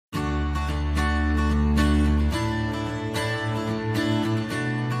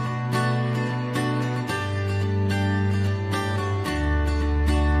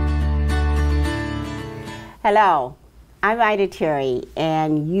Hello, I'm Ida Terry,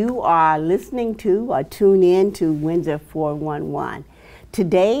 and you are listening to or tune in to Windsor411.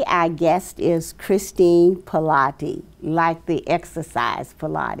 Today, our guest is Christine Pilati, like the exercise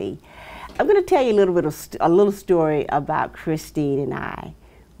Pilati. I'm going to tell you a little story about Christine and I.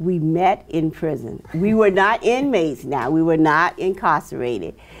 We met in prison. We were not inmates now. We were not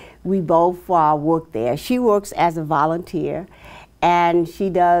incarcerated. We both worked there. She works as a volunteer, and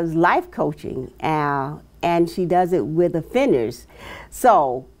she does life coaching, and she does it with offenders.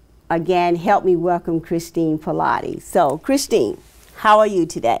 So, again, help me welcome Christine Pilati. So, Christine, how are you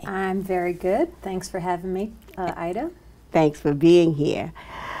today? I'm very good. Thanks for having me, Ida. Thanks for being here.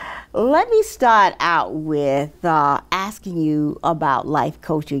 Let me start out with asking you about life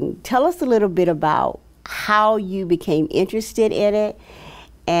coaching. Tell us a little bit about how you became interested in it,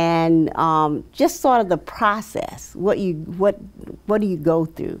 and just sort of the process. What do you go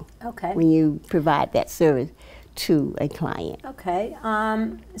through when you provide that service to a client? Okay,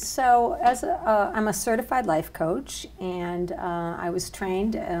 so I'm a certified life coach, and I was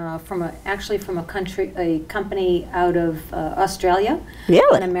trained from a company out of Australia.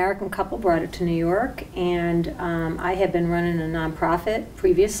 Really? An American couple brought it to New York, and I had been running a nonprofit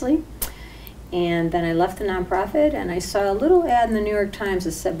previously. And then I left the nonprofit, and I saw a little ad in the New York Times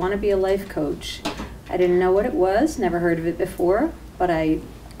that said, "Want to be a life coach?" I didn't know what it was, never heard of it before, but I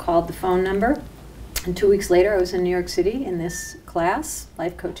called the phone number, and 2 weeks later I was in New York City in this class,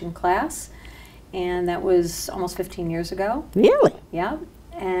 life coaching class, and that was almost 15 years ago. Really? Yeah,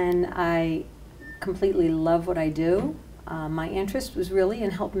 and I completely love what I do. My interest was really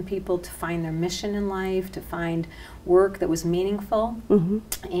in helping people to find their mission in life, to find work that was meaningful,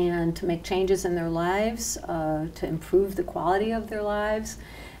 and to make changes in their lives, to improve the quality of their lives.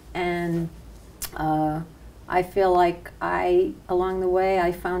 And I feel like along the way,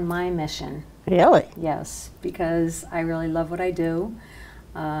 I found my mission. Really? Yes, because I really love what I do.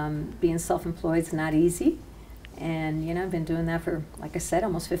 Being self-employed is not easy. And, you know, I've been doing that for, like I said,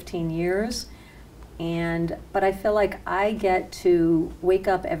 almost 15 years. But I feel like I get to wake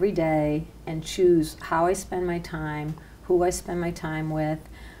up every day and choose how I spend my time, who I spend my time with,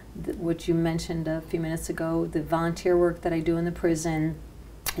 what you mentioned a few minutes ago, the volunteer work that I do in the prison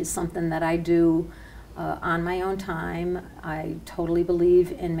is something that I do on my own time. I totally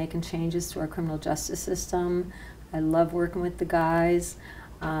believe in making changes to our criminal justice system. I love working with the guys.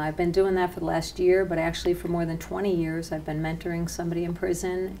 I've been doing that for the last year, but actually for more than 20 years I've been mentoring somebody in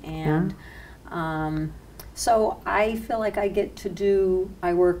prison. And so I feel like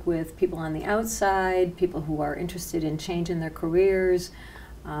I work with people on the outside, people who are interested in changing their careers,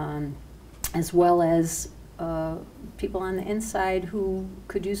 as well as people on the inside who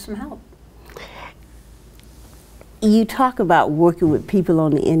could use some help. You talk about working with people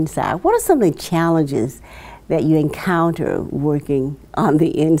on the inside. What are some of the challenges that you encounter working on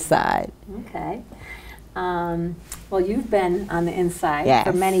the inside? Okay. Well, you've been on the inside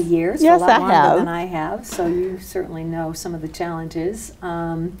for many years, yes, a lot longer I have. than I have, so you certainly know some of the challenges.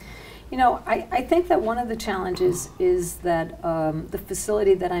 You know, I think that one of the challenges is that the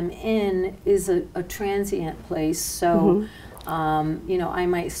facility that I'm in is a transient place, so you know, I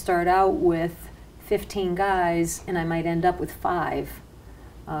might start out with 15 guys and I might end up with 5.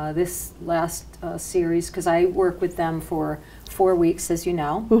 This last series, because I work with them for 4 weeks, as you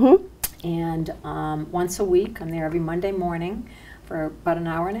know. And once a week, I'm there every Monday morning for about an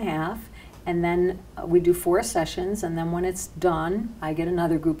hour and a half, and then we do 4 sessions, and then when it's done, I get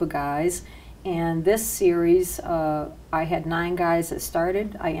another group of guys. And this series, I had 9 guys that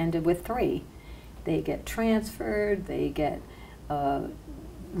started, I ended with 3. They get transferred, they get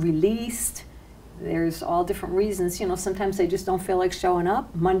released. There's all different reasons. You know, sometimes they just don't feel like showing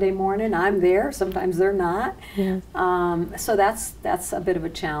up. Monday morning, I'm there. Sometimes they're not. Yes. So that's a bit of a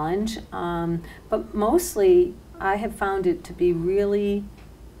challenge. But mostly, I have found it to be really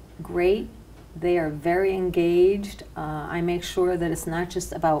great. They are very engaged. I make sure that it's not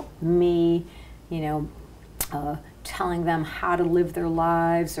just about me, you know, telling them how to live their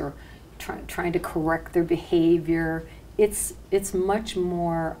lives or trying to correct their behavior. It's much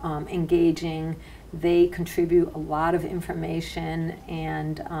more engaging. They contribute a lot of information,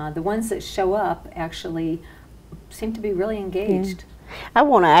 and the ones that show up actually seem to be really engaged. I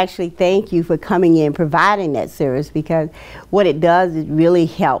want to actually thank you for coming in, providing that service, because what it does, it really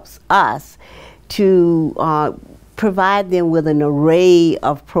helps us to provide them with an array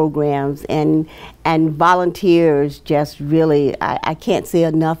of programs, and volunteers just really, I can't say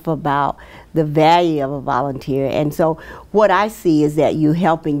enough about the value of a volunteer. And so what I see is that you're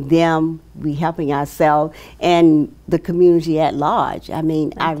helping them, we're helping ourselves, and the community at large. I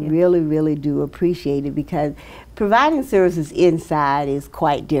mean, I really, really do appreciate it, because providing services inside is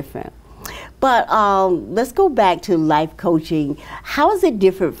quite different. But let's go back to life coaching. How is it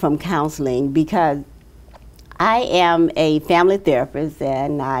different from counseling? Because I am a family therapist,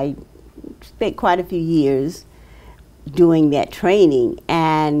 and I spent quite a few years doing that training.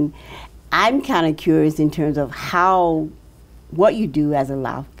 And I'm kind of curious in terms of what you do as a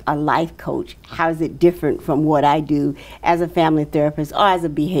life coach. How is it different from what I do as a family therapist or as a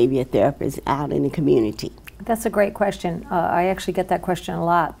behavior therapist out in the community? That's a great question. I actually get that question a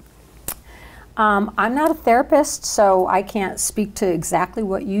lot. I'm not a therapist, so I can't speak to exactly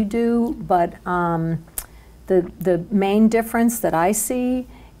what you do, but the main difference that I see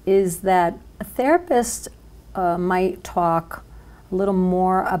is that a therapist might talk a little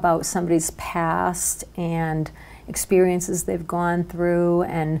more about somebody's past and experiences they've gone through,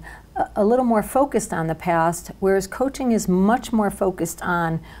 and a little more focused on the past, whereas coaching is much more focused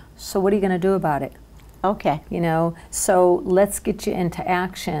on, so what are you going to do about it? Okay. You know, so let's get you into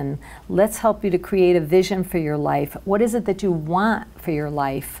action. Let's help you to create a vision for your life. What is it that you want for your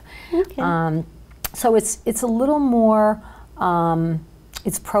life? Okay. So it's a little more,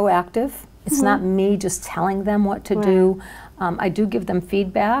 it's proactive. It's not me just telling them what to do. I do give them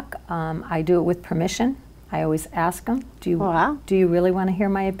feedback. I do it with permission. I always ask them, do you really want to hear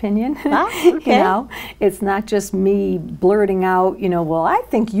my opinion? Okay. You know, it's not just me blurting out, you know, well, I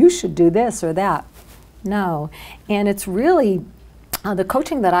think you should do this or that. No, and it's really, the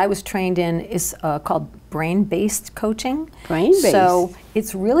coaching that I was trained in is called brain-based coaching. Brain-based. So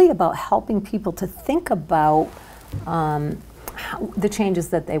it's really about helping people to think about the changes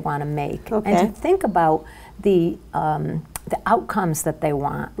that they want to make, and to think about the outcomes that they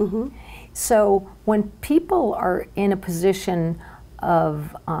want. So when people are in a position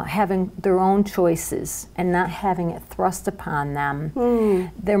of having their own choices and not having it thrust upon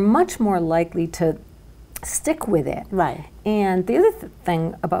them, they're much more likely to stick with it. Right. And the other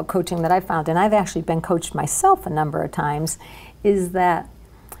thing about coaching that I found, and I've actually been coached myself a number of times, is that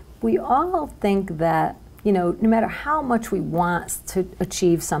we all think that, you know, no matter how much we want to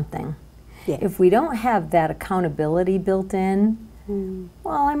achieve something, if we don't have that accountability built in,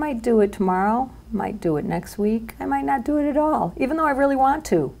 well, I might do it tomorrow, might do it next week, I might not do it at all, even though I really want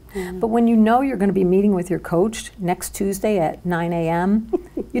to. But when you know you're going to be meeting with your coach next Tuesday at 9 a.m.,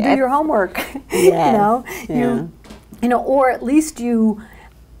 you do your homework. You know, you know, or at least you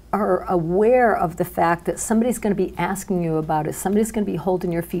are aware of the fact that somebody's going to be asking you about it. Somebody's going to be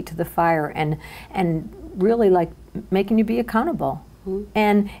holding your feet to the fire and really like making you be accountable.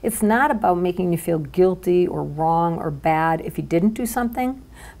 And it's not about making you feel guilty or wrong or bad if you didn't do something,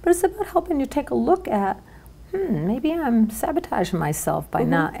 but it's about helping you take a look at, maybe I'm sabotaging myself by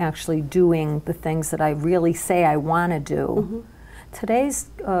not actually doing the things that I really say I want to do.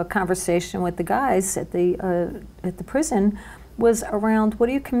 Today's conversation with the guys at the prison was around, what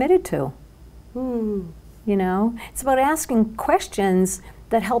are you committed to? You know, it's about asking questions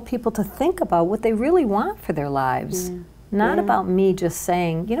that help people to think about what they really want for their lives. Not about me just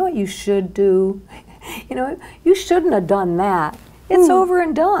saying, you know what you should do? You know, you shouldn't have done that. It's over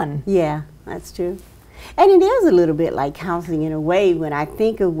and done. Yeah, that's true. And it is a little bit like counseling in a way. When I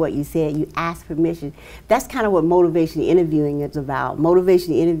think of what you said, you ask permission. That's kind of what motivation interviewing is about.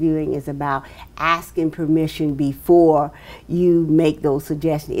 Motivation interviewing is about asking permission before you make those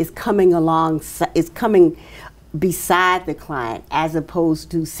suggestions. It's coming along, it's coming beside the client, as opposed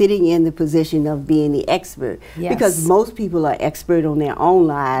to sitting in the position of being the expert. Because most people are expert on their own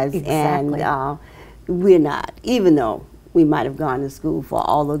lives, and we're not, even though we might have gone to school for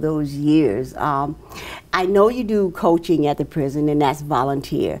all of those years. I know you do coaching at the prison, and that's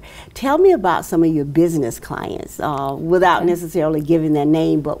volunteer. Tell me about some of your business clients, without necessarily giving their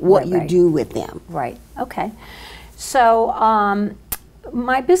name, but what you do with them. Okay. So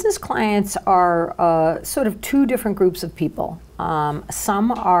my business clients are sort of two different groups of people.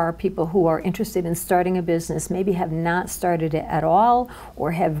 Some are people who are interested in starting a business, maybe have not started it at all,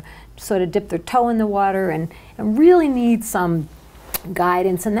 or have sort of dipped their toe in the water and really need some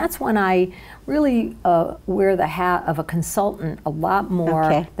guidance. And that's when I really wear the hat of a consultant a lot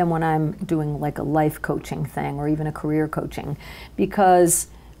more than when I'm doing like a life coaching thing or even a career coaching, because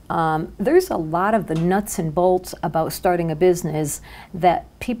there's a lot of the nuts and bolts about starting a business that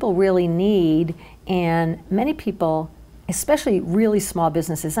people really need, and many people, especially really small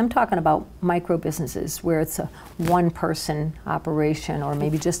businesses. I'm talking about micro businesses where it's a one-person operation or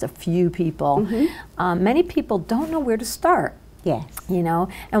maybe just a few people. Many people don't know where to start. Yes. You know,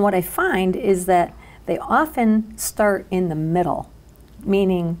 and what I find is that they often start in the middle,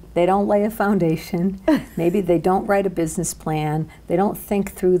 meaning they don't lay a foundation, maybe they don't write a business plan, they don't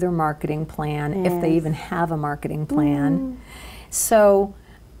think through their marketing plan, if they even have a marketing plan. So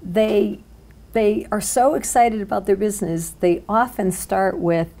they are so excited about their business, they often start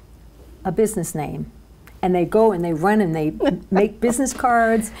with a business name. And they go and they run and they make business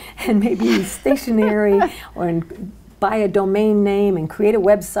cards and maybe stationery or buy a domain name and create a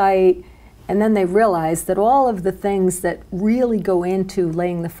website. And then they realize that all of the things that really go into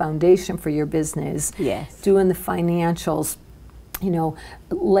laying the foundation for your business, doing the financials, you know,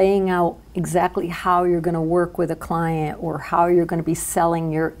 laying out exactly how you're going to work with a client or how you're going to be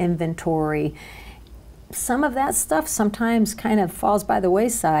selling your inventory, some of that stuff sometimes kind of falls by the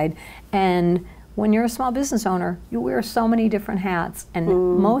wayside. And when you're a small business owner, you wear so many different hats.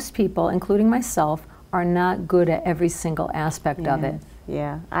 And most people, including myself, are not good at every single aspect of it.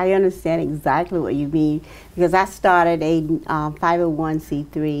 Yeah, I understand exactly what you mean, because I started a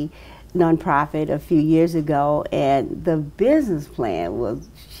 501c3 nonprofit a few years ago, and the business plan was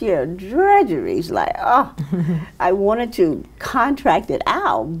sheer drudgery. It's like, oh, I wanted to contract it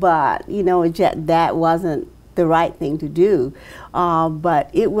out, but you know, that wasn't the right thing to do. But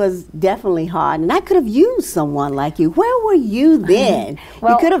it was definitely hard, and I could have used someone like you. Where were you then?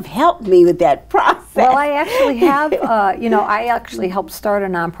 Well, you could have helped me with that process. Well, I actually have, you know, I actually helped start a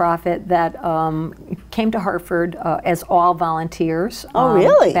nonprofit that came to Hartford as all volunteers. Oh,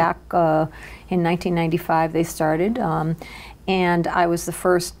 really? Back in 1995 they started. And I was the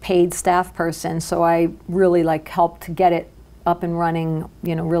first paid staff person, so I really helped to get it up and running,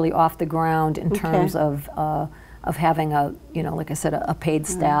 you know, really off the ground in terms of having a, you know, like I said, a paid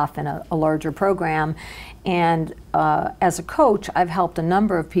staff and a larger program. And as a coach, I've helped a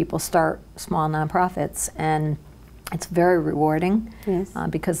number of people start small nonprofits, and it's very rewarding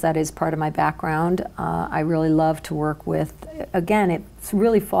because that is part of my background. I really love to work with, again, it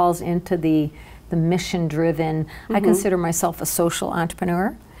really falls into the mission-driven. I consider myself a social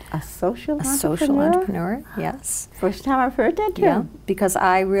entrepreneur. A social entrepreneur? A social entrepreneur, yes. First time I've heard that term. Yeah, because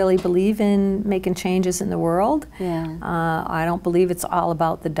I really believe in making changes in the world. Yeah. I don't believe it's all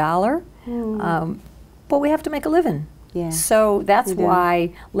about the dollar, but we have to make a living. Yeah. So that's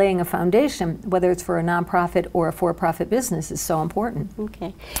why laying a foundation, whether it's for a nonprofit or a for-profit business, is so important.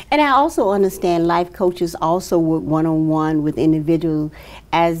 Okay. And I also understand life coaches also work one-on-one with individuals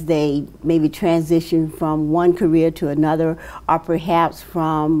as they maybe transition from one career to another, or perhaps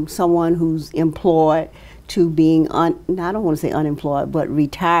from someone who's employed to being, I don't want to say unemployed, but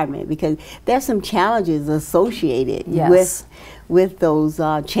retirement, because there's some challenges associated with those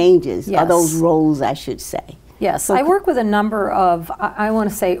changes, or those roles, I should say. Yes, so I work with a number of, I want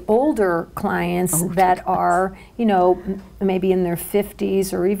to say, older clients that are, you know, maybe in their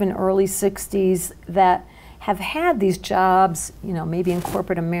 50s or even early 60s that have had these jobs, you know, maybe in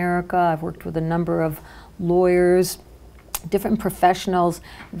corporate America. I've worked with a number of lawyers, different professionals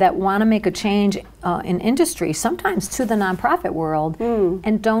that want to make a change in industry, sometimes to the nonprofit world,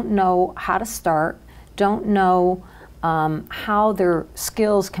 and don't know how to start, don't know how their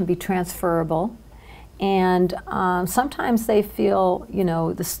skills can be transferable. And sometimes they feel, you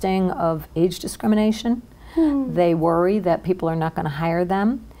know, the sting of age discrimination. They worry that people are not going to hire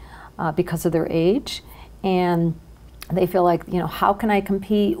them because of their age. And they feel like, you know, how can I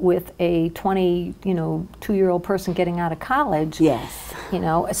compete with a 22-year-old person getting out of college? Yes. You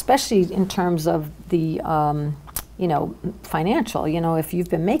know, especially in terms of the, you know, financial. You know, if you've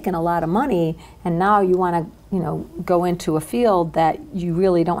been making a lot of money and now you want to, you know, go into a field that you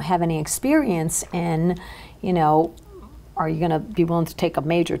really don't have any experience in, you know, are you going to be willing to take a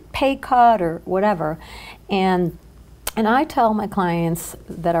major pay cut or whatever? And I tell my clients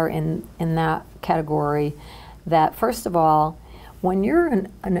that are in that category that, first of all, when you're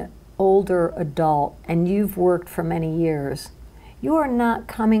an older adult and you've worked for many years, you are not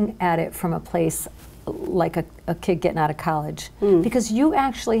coming at it from a place like a kid getting out of college, because you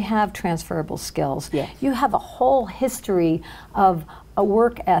actually have transferable skills. You have a whole history of a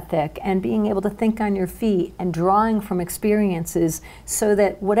work ethic and being able to think on your feet and drawing from experiences, so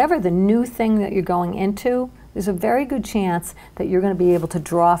that whatever the new thing that you're going into, there's a very good chance that you're going to be able to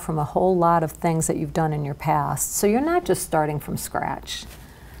draw from a whole lot of things that you've done in your past. So you're not just starting from scratch.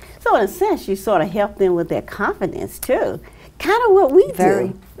 So in a sense, you sort of help them with their confidence too. Kind of what we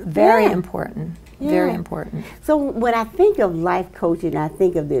do. Very important. Very important. So when I think of life coaching, I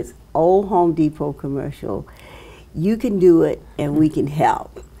think of this old Home Depot commercial. you can do it and we can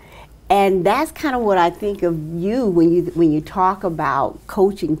help. And that's kind of what I think of you when you talk about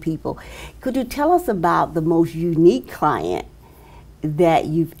coaching people. Could you tell us about the most unique client that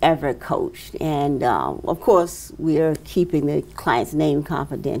you've ever coached? And of course, we're keeping the client's name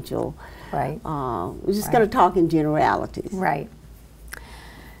confidential. Right. We're just going to talk in generalities. Right.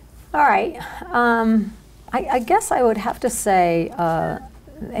 All right. I guess I would have to say,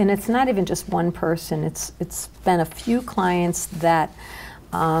 and it's not even just one person. It's been a few clients that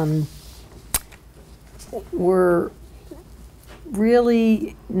were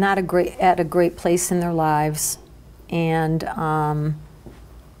really not at a great place in their lives, and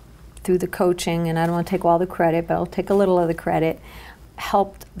through the coaching, and I don't want to take all the credit, but I'll take a little of the credit,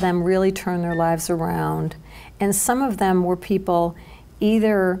 helped them really turn their lives around. And some of them were people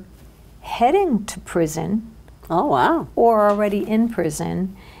either heading to prison, oh wow, or already in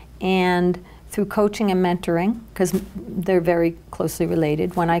prison, and through coaching and mentoring, because they're very closely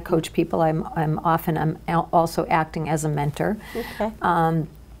related. When I coach people, I'm also acting as a mentor. Okay.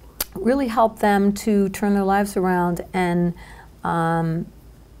 Really help them to turn their lives around and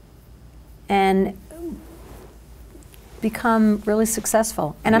become really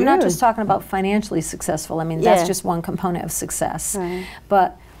successful. And I'm not just talking about financially successful. I mean, that's just one component of success. Right.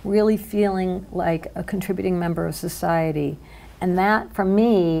 But really feeling like a contributing member of society. And that, for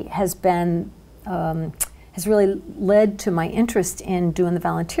me, has been has really led to my interest in doing the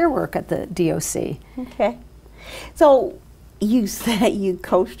volunteer work at the DOC. Okay. So you said you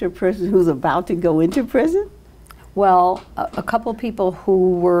coached a person who's about to go into prison? Well, a couple of people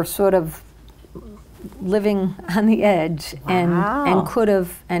who were sort of living on the edge and could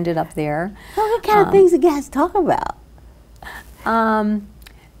have ended up there. So what kind of things you guys talk about?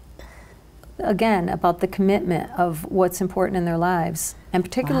 Again, about the commitment of what's important in their lives, and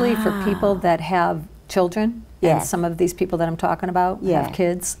particularly for people that have children, and some of these people that I'm talking about have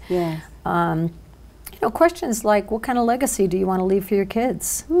kids. Yes. You know, questions like, what kind of legacy do you want to leave for your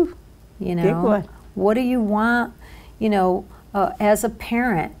kids? Ooh, you know, big one. What do you want, you know, as a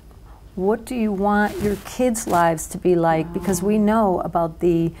parent, what do you want your kids' lives to be like? Because we know about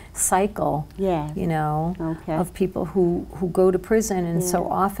the cycle, you know, of people who go to prison, and so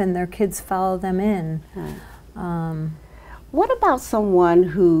often their kids follow them in. What about someone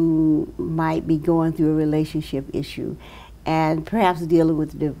who might be going through a relationship issue and perhaps dealing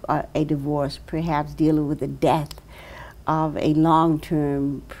with a divorce, perhaps dealing with the death of a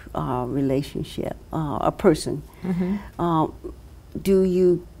long-term relationship, a person? Do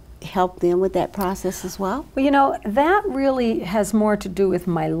you help them with that process as well? Well, you know, that really has more to do with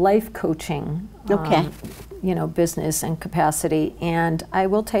my life coaching, you know, business and capacity. And I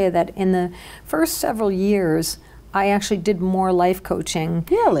will tell you that in the first several years, I actually did more life coaching.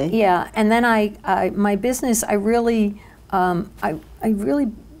 Really? Yeah. And then my business, I really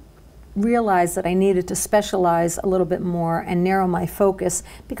realized that I needed to specialize a little bit more and narrow my focus,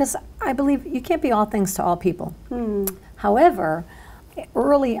 because I believe you can't be all things to all people. However,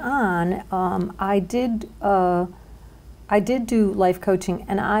 early on, I did do life coaching,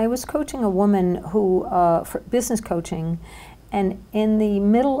 and I was coaching a woman who, for business coaching, and in the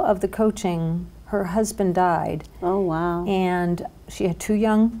middle of the coaching, her husband died. Oh, wow. And she had 2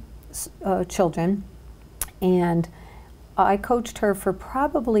 young children, and I coached her for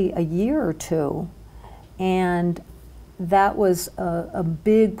probably a year or 2, and that was a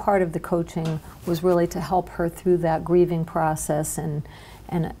big part of the coaching, was really to help her through that grieving process and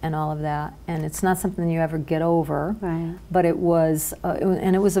all of that. And it's not something you ever get over, but it was,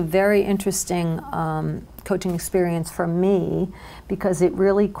 and it was a very interesting coaching experience for me, because it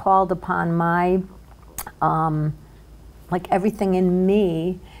really called upon my, like everything in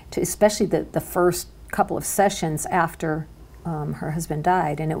me, to especially the first couple of sessions after her husband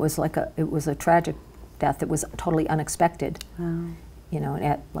died, and it was like it was a tragic death. It was totally unexpected. You know,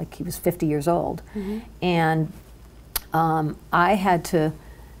 at like he was 50 years old, and I had to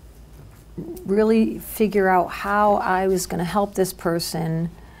really figure out how I was going to help this person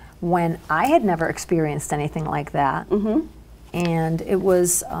when I had never experienced anything like that. And it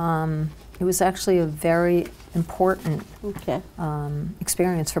was actually a very important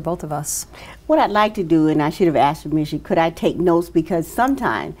experience for both of us. What I'd like to do, and I should have asked permission, could I take notes? Because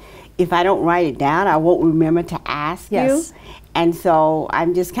sometimes if I don't write it down, I won't remember to ask you. And so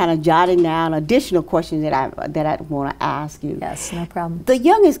I'm just kind of jotting down additional questions that I want to ask you. Yes, no problem. The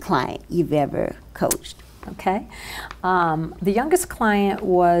youngest client you've ever coached? Okay. The youngest client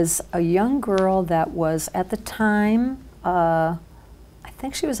was a young girl that was, at the time, I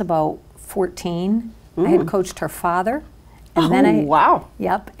think she was about 14. I had coached her father. And then wow.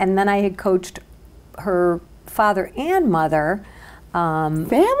 Yep. And then I had coached her father and mother.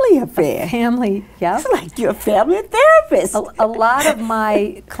 Family affair. Family, yeah. It's like you're a family therapist. A lot of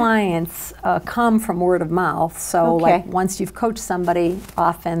my clients come from word of mouth. So, like, once you've coached somebody,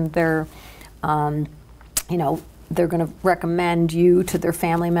 often they're, you know, they're going to recommend you to their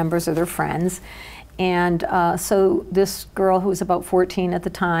family members or their friends. And so this girl who was about 14 at the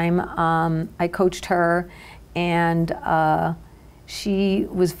time, I coached her, and she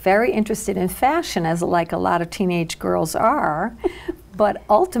was very interested in fashion, as like a lot of teenage girls are, but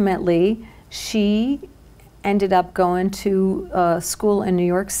ultimately she ended up going to school in New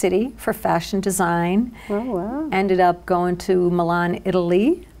York City for fashion design. Oh, wow. Ended up going to Milan,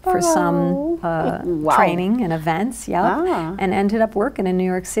 Italy for some training and events, and ended up working in New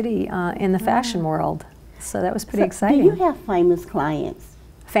York City in the fashion world. So that was pretty exciting. Do you have famous clients?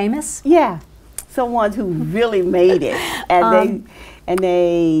 Famous? Yeah. Someone who really made it, and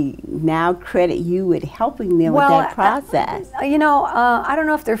they now credit you with helping them with that process. You know, I don't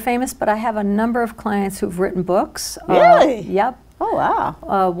know if they're famous, but I have a number of clients who've written books. Really? Yep. Oh,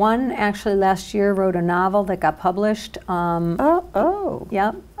 wow. One actually last year wrote a novel that got published.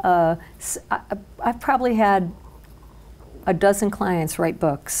 Yep. I've probably had a dozen clients write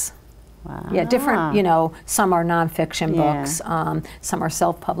books. Wow. Yeah, different, you know, some are nonfiction books, some are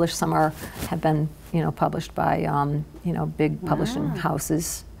self-published, some have been, you know, published by, you know, big publishing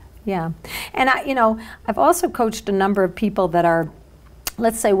houses. Yeah. And, you know, I've also coached a number of people that are,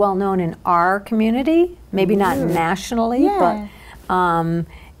 let's say, well-known in our community, maybe not nationally, but,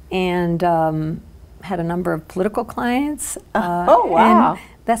 and had a number of political clients. Oh, wow. And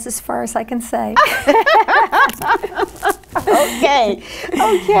that's as far as I can say. Okay.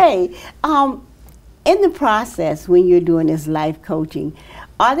 In the process, when you're doing this life coaching,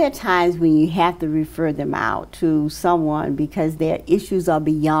 are there times when you have to refer them out to someone because their issues are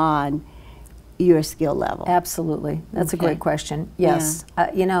beyond your skill level? Absolutely. That's a great question. Yes.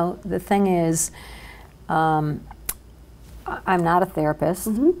 You know, the thing is, I'm not a therapist,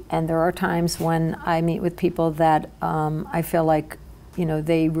 and there are times when I meet with people that I feel like, you know,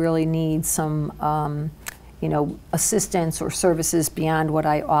 they really need some, you know, assistance or services beyond what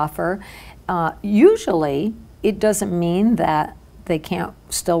I offer. Usually, it doesn't mean that they can't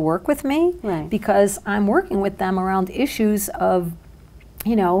still work with me, because I'm working with them around issues of,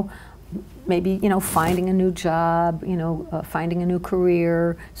 you know, maybe, you know, finding a new job, you know, finding a new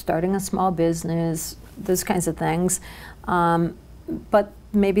career, starting a small business, those kinds of things. But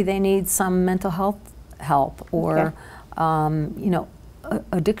maybe they need some mental health help, or, you know,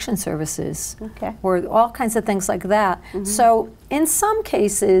 addiction services, or all kinds of things like that. So in some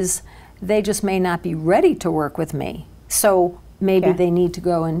cases, they just may not be ready to work with me. So maybe they need to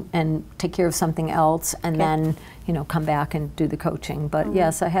go and take care of something else, and then, you know, come back and do the coaching. But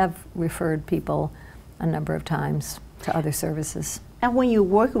yes, I have referred people a number of times to other services. And when you're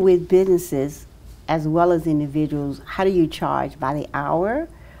working with businesses as well as individuals, how do you charge? By the hour?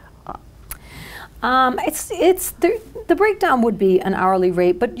 It's the breakdown would be an hourly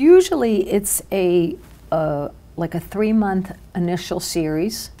rate, but usually it's a like a 3-month initial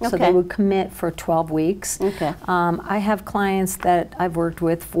series. So they would commit for 12 weeks. I have clients that I've worked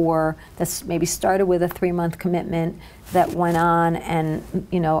with that's maybe started with a 3-month commitment that went on, and,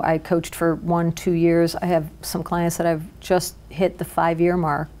 you know, I coached for 1-2 years. I have some clients that I've just hit the 5-year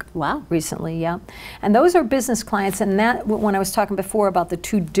mark. Wow. Recently, and those are business clients. And that, when I was talking before about the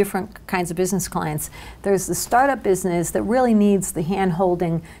 2 different kinds of business clients, there's the startup business that really needs the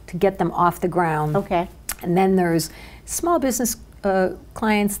hand-holding to get them off the ground. And then there's small business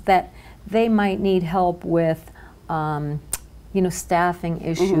clients that they might need help with, you know, staffing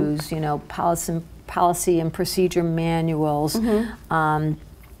issues, you know, policy and procedure manuals.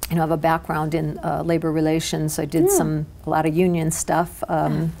 You know, I have a background in labor relations. I did a lot of union stuff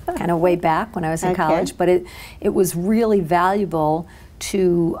kind of way back when I was in college, but it was really valuable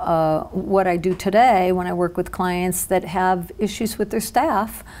to what I do today when I work with clients that have issues with their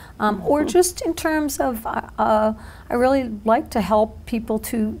staff, or just in terms of, I really like to help people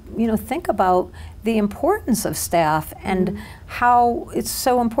to, you know, think about the importance of staff and how it's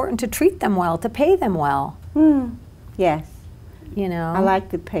so important to treat them well, to pay them well. Yes. You know, I like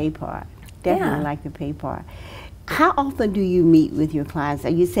the pay part. Definitely like the pay part. How often do you meet with your clients?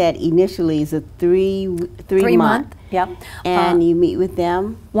 You said initially it's a three month. And you meet with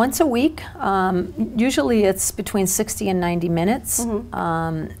them? Once a week. Usually it's between 60 and 90 minutes.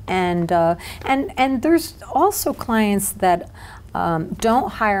 And there's also clients that don't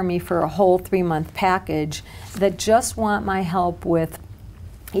hire me for a whole 3-month package, that just want my help with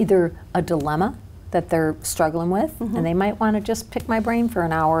either a dilemma that they're struggling with, and they might want to just pick my brain for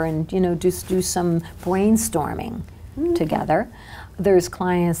an hour and, you know, just do some brainstorming together. There's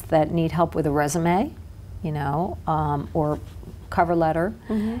clients that need help with a resume, you know, or cover letter.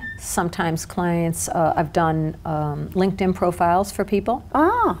 Sometimes clients, I've done LinkedIn profiles for people.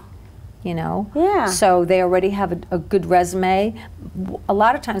 You know, so they already have a good resume. A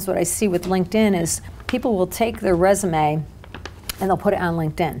lot of times what I see with LinkedIn is people will take their resume and they'll put it on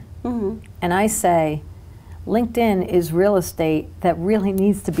LinkedIn. And I say, LinkedIn is real estate that really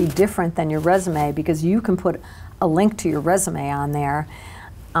needs to be different than your resume, because you can put a link to your resume on there.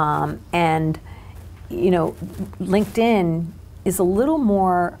 And, you know, LinkedIn is a little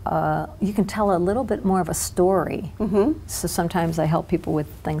more, you can tell a little bit more of a story. So sometimes I help people with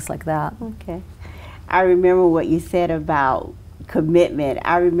things like that. Okay. I remember what you said about commitment.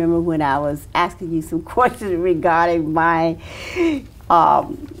 I remember when I was asking you some questions regarding my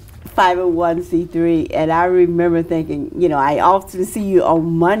 501c3, and I remember thinking, you know, I often see you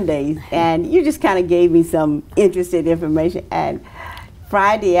on Mondays, and you just kind of gave me some interesting information, and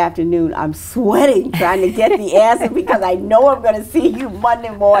Friday afternoon, I'm sweating trying to get the answer, because I know I'm going to see you Monday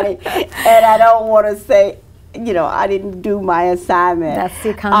morning, and I don't want to say, you know, I didn't do my assignment. That's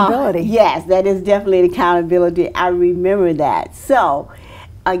the accountability. Yes, that is definitely the accountability. I remember that. So,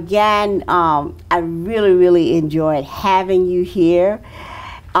 again, I really, really enjoyed having you here.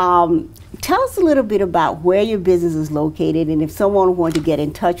 Tell us a little bit about where your business is located, and if someone wanted to get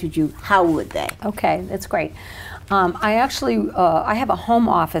in touch with you, how would they? Okay, that's great. I actually, I have a home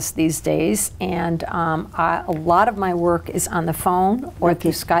office these days, and a lot of my work is on the phone or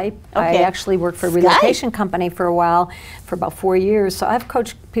through Skype. I actually worked for a relocation company for a while, for about 4 years, so I've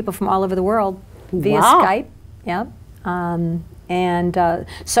coached people from all over the world via Skype.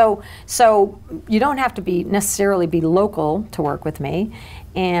 So you don't have to necessarily be local to work with me.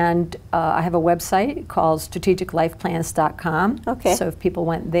 And I have a website called strategiclifeplans.com. So if people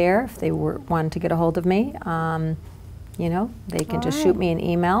went there, if they wanted to get a hold of me, you know, they can just shoot me an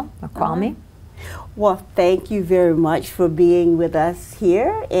email or call me. Well, thank you very much for being with us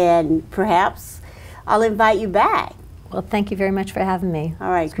here, and perhaps I'll invite you back. Well, thank you very much for having me. All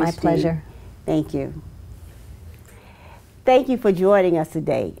right, it's my pleasure. Thank you. Thank you for joining us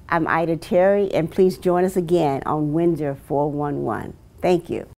today. I'm Ida Terry, and please join us again on Windsor 411. Thank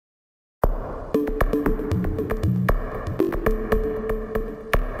you.